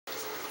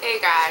Hey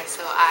guys,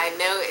 so I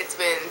know it's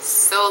been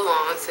so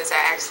long since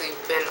I actually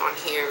been on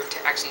here to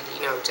actually,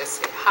 just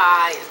say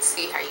hi and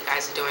see how you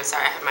guys are doing.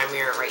 Sorry, I have my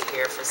mirror right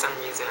here for some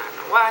reason, I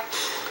don't know why.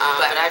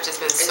 But I've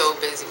just been so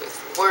busy with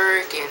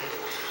work and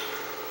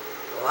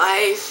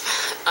life.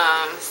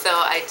 So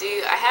I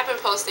have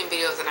been posting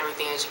videos and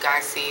everything, as you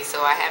guys see,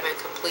 so I haven't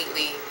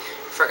completely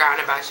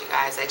forgotten about you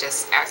guys. I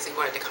just actually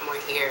wanted to come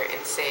on here and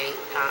say,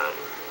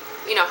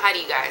 hi to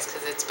you guys,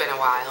 because it's been a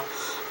while.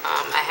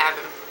 I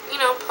haven't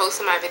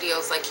posting my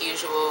videos like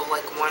usual,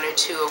 like 1 or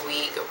 2 a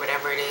week or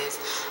whatever it is.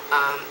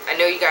 I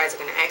know you guys are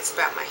going to ask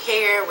about my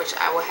hair, which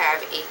I will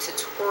have a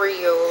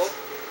tutorial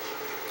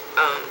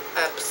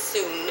up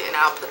soon, and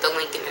I'll put the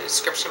link in the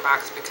description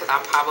box because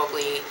I'll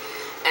probably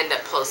end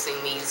up posting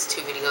these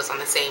 2 videos on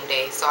the same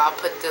day. So I'll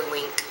put the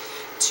link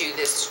to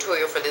this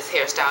tutorial for this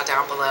hairstyle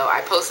down below.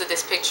 I posted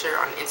this picture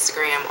on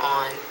Instagram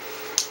on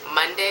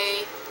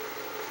Monday.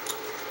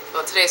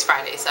 Well, today's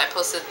Friday, so I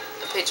posted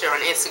a picture on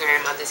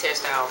Instagram of this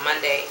hairstyle on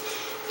Monday,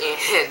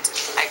 and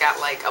I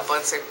got like a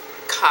bunch of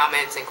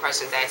comments and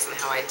questions asking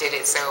how I did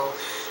it, so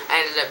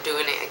I ended up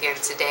doing it again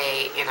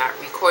today, and I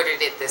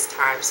recorded it this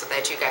time so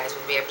that you guys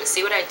would be able to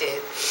see what I did.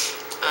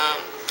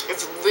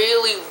 It's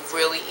really,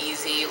 really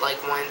easy, like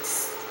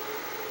once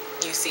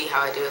you see how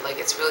I do it, like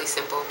it's really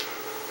simple.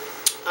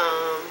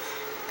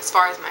 As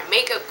far as my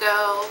makeup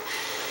go,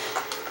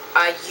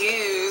 I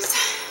use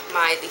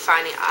my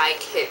Defining Eye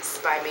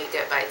Kits by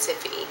Makeup by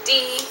Tiffany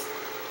D.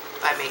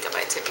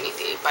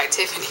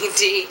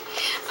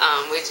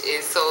 Which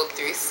is sold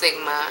through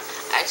Sigma.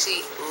 I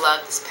actually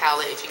love this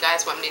palette. If you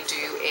guys want me to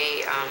do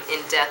a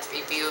in-depth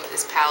review of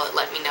this palette,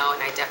 let me know,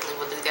 and I definitely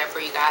will do that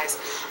for you guys.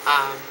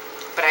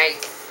 But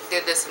I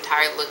did this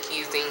entire look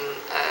using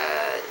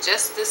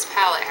just this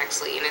palette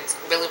actually, and it's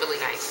really, really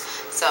nice.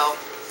 So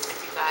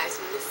if you guys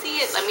want to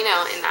see it, let me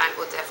know, and I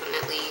will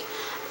definitely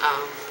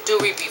do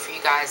a review for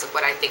you guys of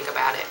what I think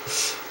about it.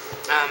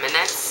 And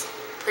that's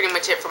pretty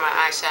much it for my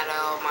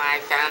eyeshadow. My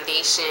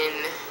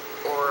foundation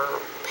or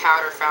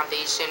powder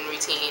foundation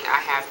routine, I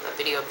have a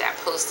video of that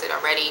posted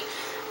already.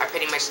 I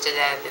pretty much did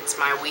that. It's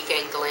my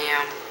Weekend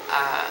Glam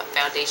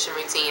foundation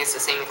routine. It's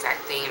the same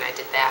exact thing, and I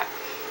did that.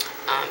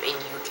 And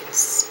you can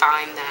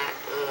find that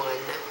on,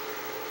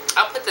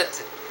 I'll put the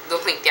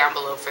link down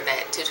below for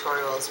that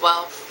tutorial as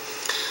well.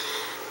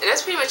 And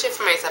that's pretty much it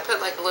for me. So I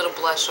put like a little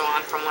blush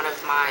on from one of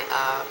my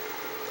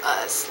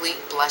Sleek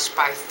Blush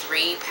by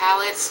 3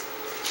 palettes.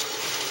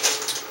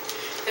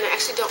 And I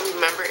actually don't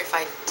remember if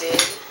I did.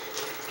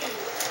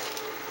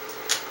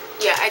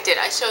 Yeah, I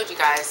did. I showed you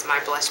guys my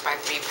Blush by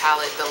 3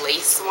 palette, the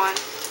lace one.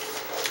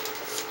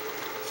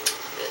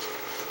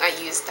 I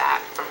used that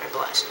for my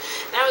blush.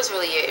 And that was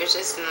really it. It was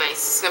just a nice,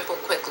 simple,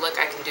 quick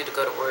look I can do to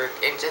go to work,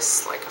 and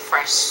just like a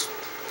fresh,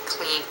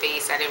 clean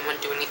face. I didn't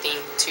want to do anything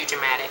too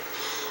dramatic.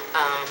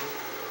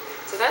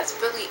 So that's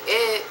really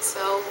it. So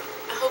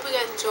I hope you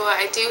guys enjoy.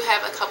 I do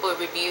have a couple of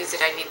reviews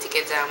that I need to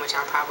get done, which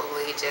I'll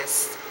probably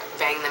just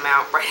bang them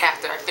out right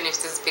after I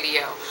finish this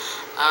video.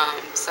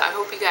 So I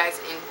hope you guys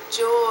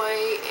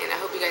enjoy, and I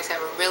hope you guys have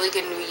a really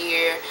good new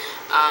year.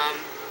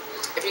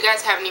 If you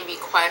guys have any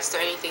requests or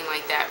anything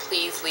like that,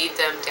 please leave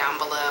them down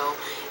below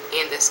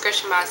in the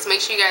description box. Make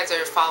sure you guys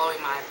are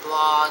following my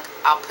blog.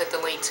 I'll put the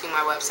link to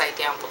my website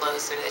down below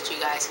so that you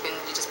guys can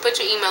just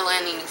put your email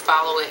in and you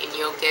follow it, and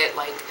you'll get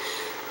like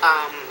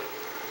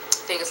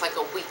I think it's like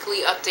a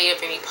weekly update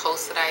of any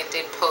posts that I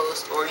did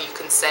post, or you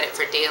can set it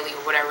for daily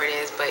or whatever it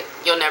is, but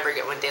you'll never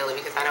get one daily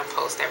because I don't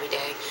post every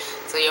day.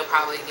 So you'll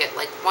probably get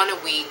like one a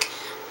week.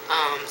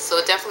 So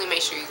definitely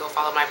make sure you go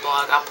follow my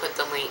blog. I'll put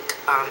the link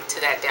to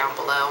that down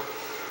below.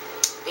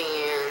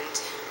 And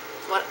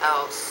what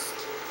else?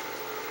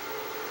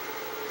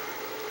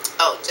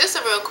 Oh, just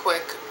a real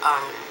quick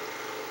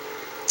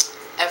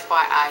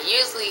FYI,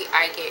 usually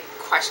I get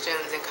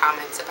questions and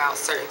comments about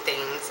certain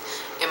things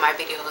in my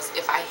videos.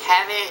 If I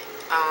haven't,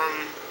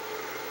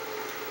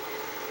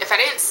 if I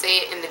didn't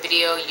say it in the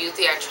video,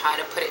 usually I try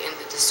to put it in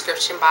the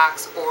description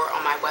box or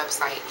on my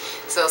website.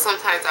 So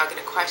sometimes I'll get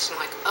a question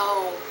like,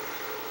 oh,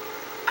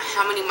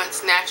 how many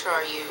months natural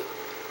are you?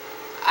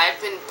 I've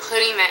been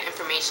putting that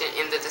information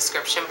in the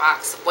description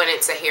box when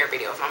it's a hair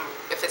video.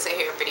 If it's a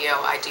hair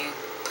video, I do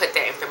put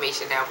that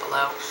information down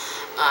below.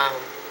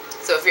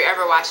 So if you're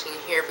ever watching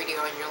a hair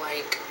video and you're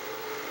like,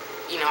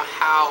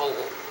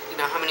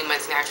 how many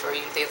months natural are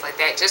you and things like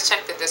that, just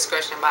check the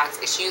description box.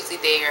 It's usually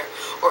there.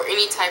 Or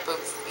any type of,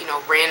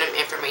 random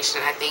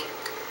information I think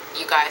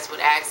you guys would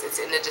ask, it's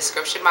in the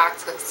description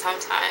box, because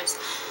sometimes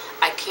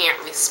I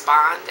can't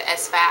respond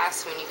as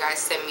fast when you guys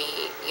send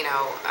me,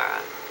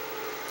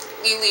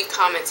 you leave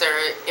comments or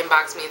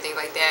inbox me and things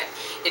like that.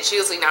 It's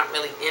usually not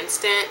really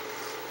instant,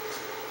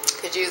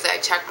 because usually I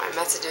check my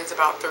messages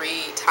about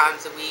 3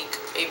 times a week,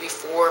 maybe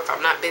 4 if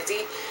I'm not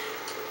busy.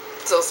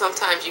 So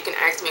sometimes you can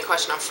ask me a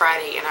question on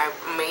Friday and I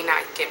may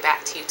not get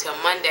back to you till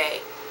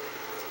Monday,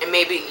 and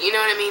maybe, you know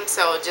what I mean?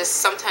 So just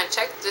sometimes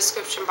check the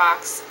description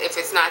box. If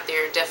it's not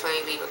there,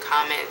 definitely leave a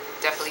comment,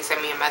 definitely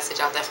send me a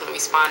message. I'll definitely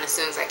respond as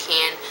soon as I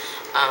can.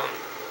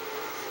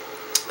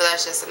 But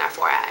that's just an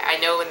FYI. I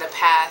know in the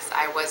past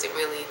I wasn't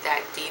really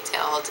that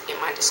detailed in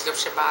my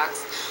description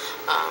box,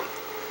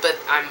 but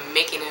I'm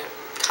making a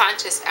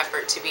conscious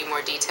effort to be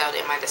more detailed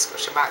in my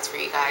description box for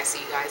you guys, so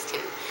you guys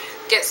can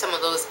get some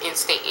of those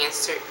instant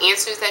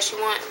answers that you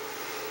want.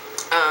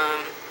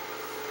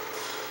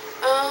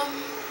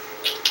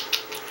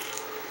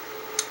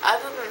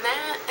 Other than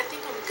that, I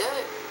think I'm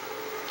good.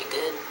 You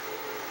good?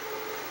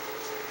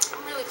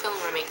 I'm really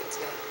feeling my makeup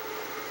today.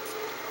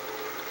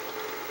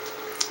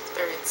 It's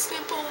very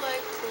simple, like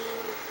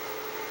clean.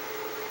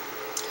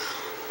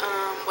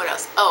 What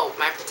else? Oh,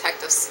 my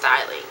protective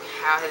styling.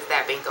 How has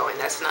that been going?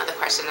 That's another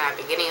question that I've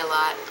been getting a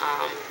lot.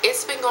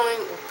 It's been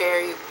going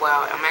very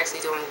well. I'm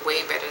actually doing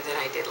way better than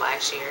I did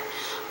last year.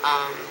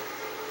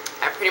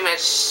 I pretty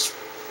much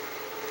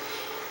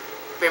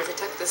been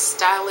protective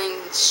styling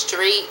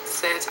straight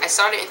since I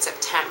started in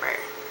September,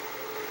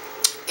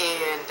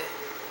 and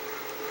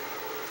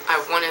I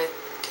want to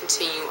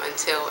continue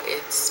until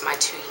it's my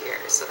 2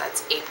 years. So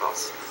that's April,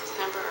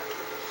 September,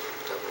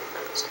 October,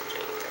 November,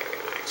 January,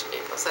 March,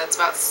 April. So that's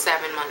about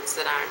 7 months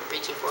that I'm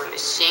reaching for, and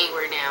it's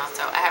January now,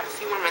 so I have a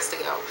few more months to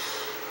go.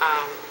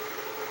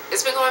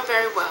 It's been going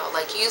very well.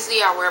 Like,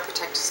 usually I wear a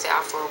protective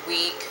style for a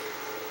week,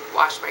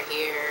 wash my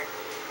hair,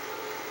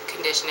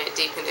 condition it,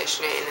 deep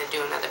condition it, and then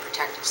do another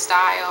protective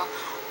style.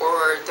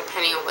 Or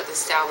depending on what the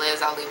style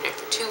is, I'll leave it in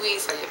for 2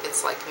 weeks. Like if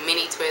it's like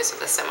mini twist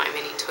or the semi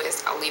mini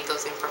twist, I'll leave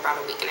those in for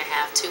about a week and a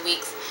half, 2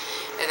 weeks,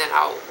 and then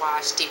I'll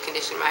wash, deep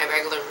condition, my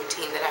regular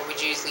routine that I would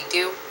usually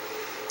do.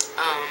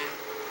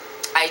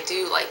 I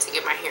do like to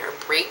give my hair a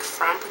break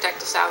from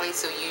protective styling,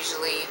 so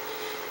usually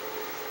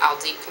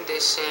I'll deep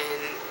condition.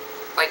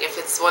 Like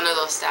if it's one of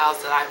those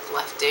styles that I've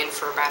left in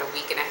for about a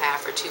week and a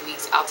half or 2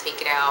 weeks, I'll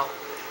take it out,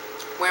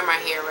 wear my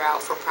hair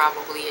out for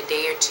probably a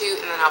day or two,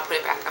 and then I'll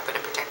put it back up in a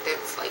protective,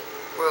 like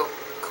real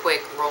quick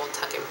roll,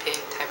 tuck and pin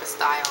type of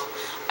style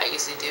I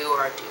usually do.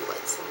 Or I do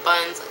like some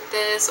buns like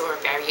this, or a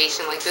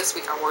variation. Like this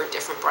week I wore a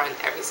different bun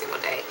every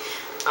single day.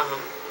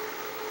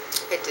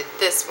 I did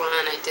this one,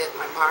 I did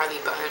my Marley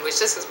bun,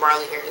 which this is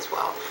Marley hair as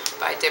well,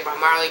 but I did my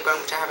Marley bun,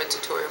 which I have a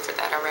tutorial for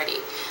that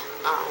already.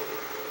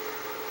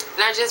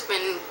 And I've just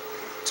been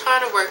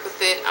trying to work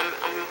with it.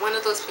 I'm one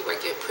of those people, I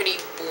get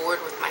pretty bored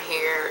with my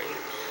hair, and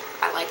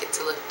I like it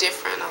to look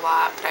different a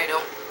lot, but I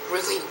don't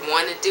really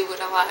want to do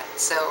it a lot.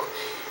 So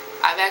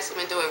I've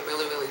actually been doing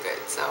really, really good.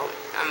 So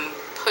I'm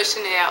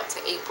pushing it out to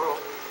April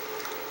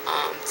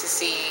to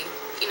see,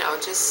 you know,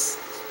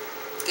 just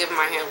giving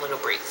my hair a little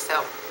break.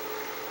 So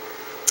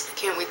I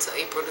can't wait till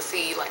April to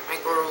see like my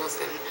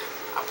growth, and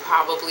I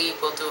probably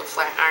will do a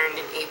flat iron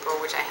in April,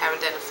 which I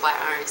haven't done a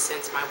flat iron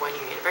since my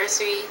 1-year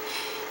anniversary.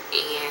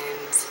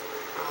 And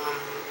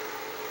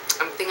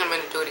I think I'm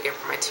going to do it again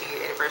for my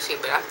 2-year anniversary,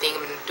 but I think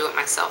I'm going to do it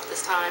myself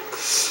this time.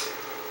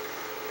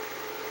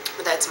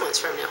 But that's months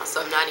from now,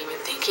 so I'm not even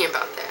thinking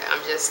about that.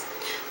 I'm just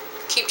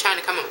keep trying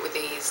to come up with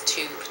these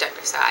two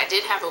protective styles. I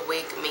did have a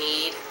wig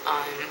made,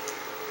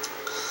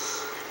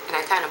 and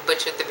I kind of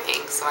butchered the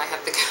bangs, so I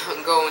have to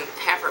go and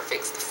have her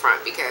fix the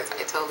front because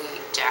I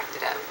totally jacked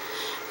it up.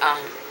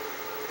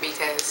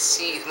 Because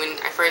when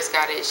I first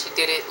got it, she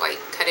did it like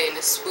cut it in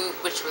a swoop,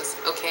 which was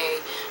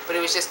okay, but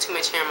it was just too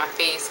much hair on my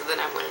face. So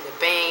then I went in the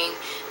bang,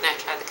 and I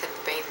tried to cut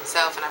the bangs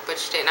myself, and I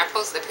butchered it, and I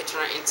posted a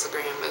picture on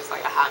Instagram. It was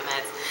like a hot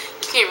mess.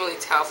 You can't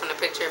really tell from the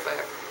picture,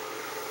 but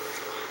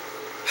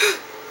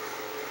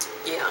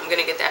yeah, I'm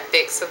gonna get that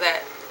fixed so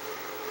that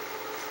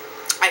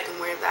I can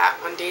wear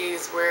that on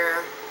days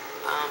where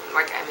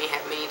like I may have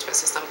mini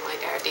twists or something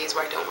like that, or days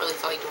where I don't really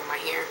feel like doing my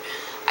hair.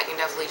 I can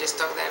definitely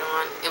just throw that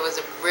on. It was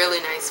a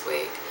really nice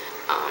wig.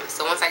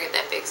 So once I get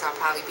that fixed, I'll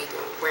probably be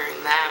wearing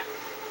that.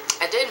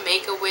 I did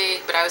make a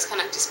wig, but I was kind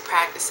of just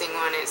practicing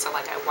on it. So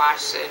like I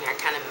washed it and I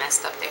kind of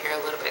messed up the hair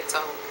a little bit. So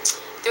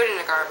I threw it in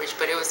the garbage,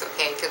 but it was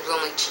okay because it was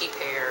only cheap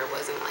hair. It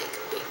wasn't like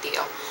a big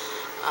deal.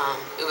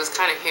 It was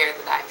kind of hair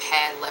that I've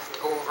had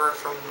left over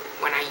from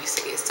when I used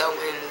to get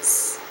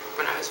sew-ins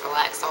when I was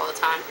relaxed all the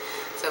time.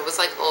 So it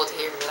was like old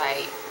hair that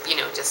I, you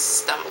know,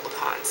 just stumbled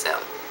upon. So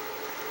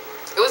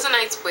it was a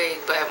nice wig,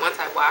 but once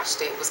I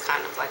washed it, it was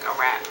kind of like a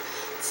wrap.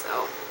 So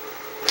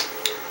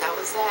that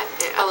was that.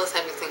 And all those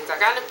heavy things. I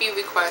got a few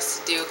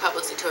requests to do a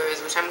couple of tutorials,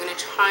 which I'm going to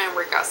try and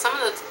work out. Some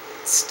of the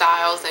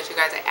styles that you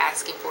guys are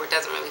asking for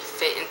doesn't really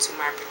fit into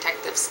my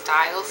protective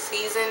style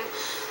season.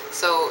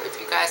 So if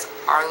you guys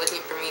are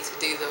looking for me to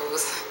do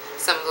those,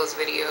 some of those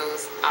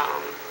videos,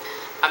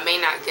 I may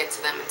not get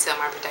to them until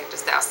my protective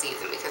style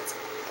season because,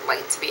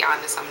 like, to be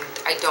honest,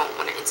 I don't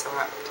want to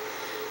interrupt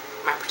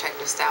my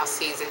protective style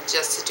season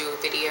just to do a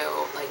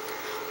video. Like,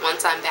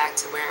 once I'm back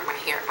to wearing my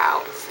hair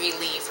out and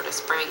freely for the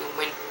spring and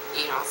when,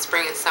 you know,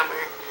 spring and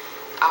summer,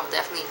 I'll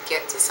definitely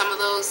get to some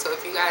of those. So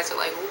if you guys are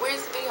like, well,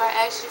 where's the video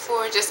I asked you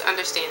for, just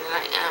understand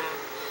that I am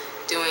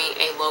doing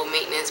a low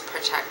maintenance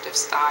protective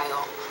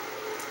style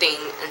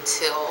thing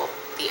until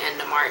the end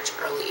of March,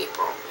 early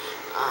April.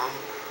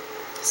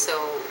 So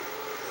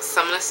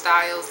some of the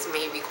styles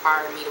may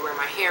require me to wear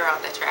my hair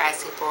out that you're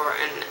asking for,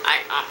 and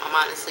I'm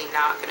honestly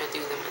not going to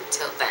do them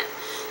until then.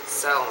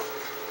 So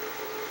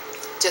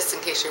just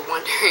in case you're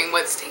wondering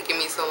what's taking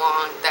me so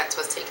long, that's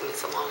what's taking me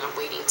so long. I'm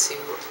waiting to,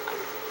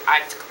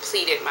 I've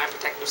completed my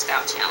protective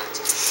style challenge.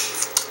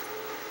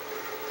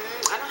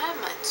 I don't have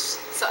much.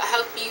 So I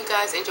hope you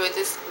guys enjoyed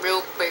this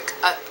real quick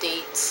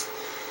update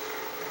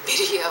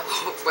video,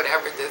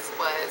 whatever this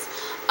was.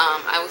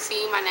 I will see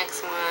you in my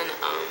next one.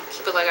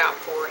 Keep a lookout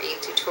for a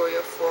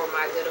tutorial for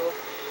my little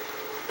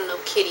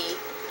kitty.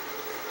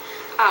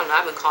 I don't know,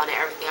 I've been calling it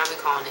everything. I've been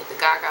calling it the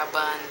Gaga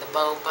bun, the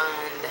bow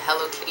bun, the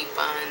Hello Kitty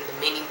bun, the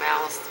Minnie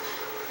Mouse,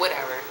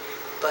 whatever.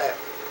 But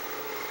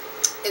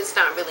it's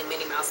not really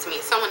Minnie Mouse to me.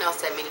 Someone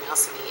else said Minnie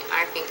Mouse to me.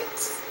 I think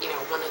it's, you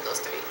know, one of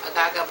those three. A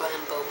Gaga bun,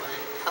 bow bun,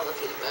 Hello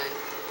Kitty bun,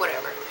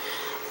 whatever.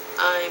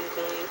 I'm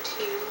going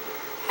to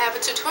have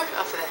a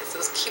tutorial for that.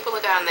 So keep a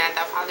lookout on that.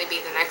 That'll probably be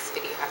the next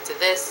video after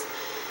this.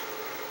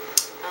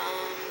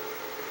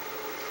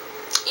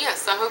 Yeah,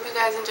 so I hope you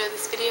guys enjoyed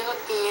this video,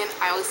 and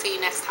I will see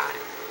you next time.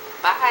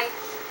 Bye.